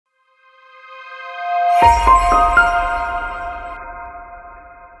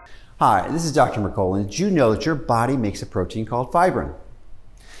Hi, this is Dr. Mercola, and did you know that your body makes a protein called fibrin?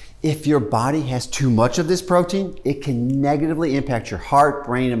 If your body has too much of this protein, it can negatively impact your heart,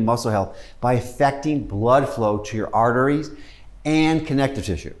 brain, and muscle health by affecting blood flow to your arteries and connective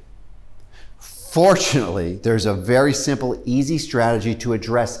tissue. Fortunately, there's a very simple, easy strategy to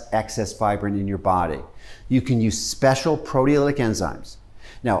address excess fibrin in your body. You can use special proteolytic enzymes.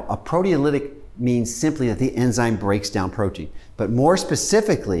 Now, a proteolytic means simply that the enzyme breaks down protein, but more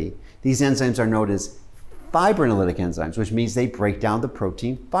specifically, these enzymes are known as fibrinolytic enzymes, which means they break down the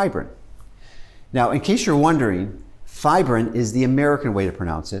protein fibrin. Now, in case you're wondering, fibrin is the American way to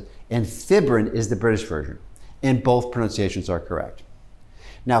pronounce it, and fibrin is the British version, and both pronunciations are correct.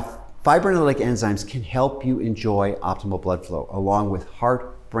 Now, fibrinolytic enzymes can help you enjoy optimal blood flow, along with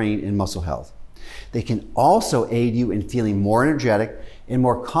heart, brain, and muscle health. They can also aid you in feeling more energetic and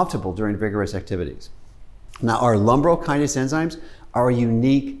more comfortable during vigorous activities. Now, our lumbrokinase enzymes are a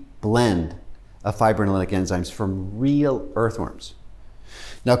unique blend of fibrinolytic enzymes from real earthworms.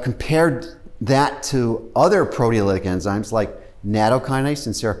 Now, compared that to other proteolytic enzymes like nattokinase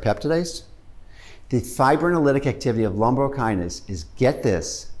and serrapeptidase, the fibrinolytic activity of lumbrokinase is, get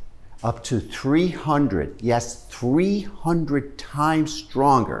this, up to 300, yes, 300 times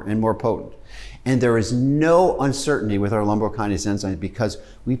stronger and more potent. And there is no uncertainty with our lumbrokinase enzymes because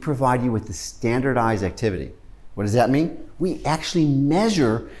we provide you with the standardized activity. What does that mean? We actually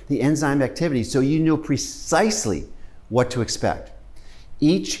measure the enzyme activity so you know precisely what to expect.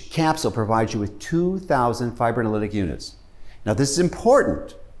 Each capsule provides you with 2,000 fibrinolytic units. Now, this is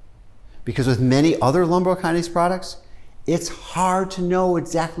important because with many other lumbrokinase products, it's hard to know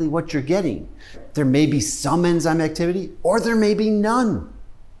exactly what you're getting. There may be some enzyme activity or there may be none.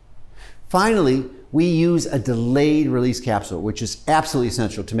 Finally, we use a delayed release capsule, which is absolutely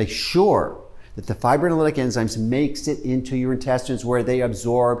essential to make sure that the fibrinolytic enzymes makes it into your intestines where they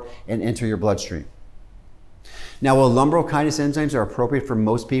absorb and enter your bloodstream. Now, while lumbrokinase enzymes are appropriate for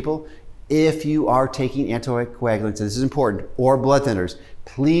most people, if you are taking anticoagulants, and this is important, or blood thinners,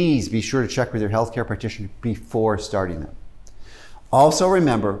 please be sure to check with your healthcare practitioner before starting them. Also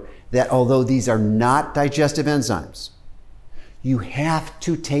remember that although these are not digestive enzymes, you have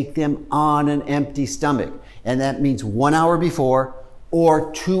to take them on an empty stomach, and that means 1 hour before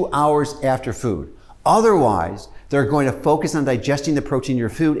or 2 hours after food. Otherwise, they're going to focus on digesting the protein in your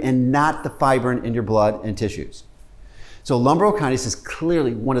food and not the fibrin in your blood and tissues. So lumbrokinase is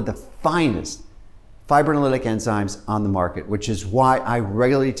clearly one of the finest fibrinolytic enzymes on the market, which is why I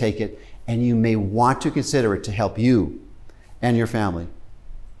regularly take it, and you may want to consider it to help you and your family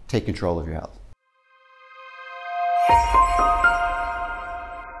take control of your health.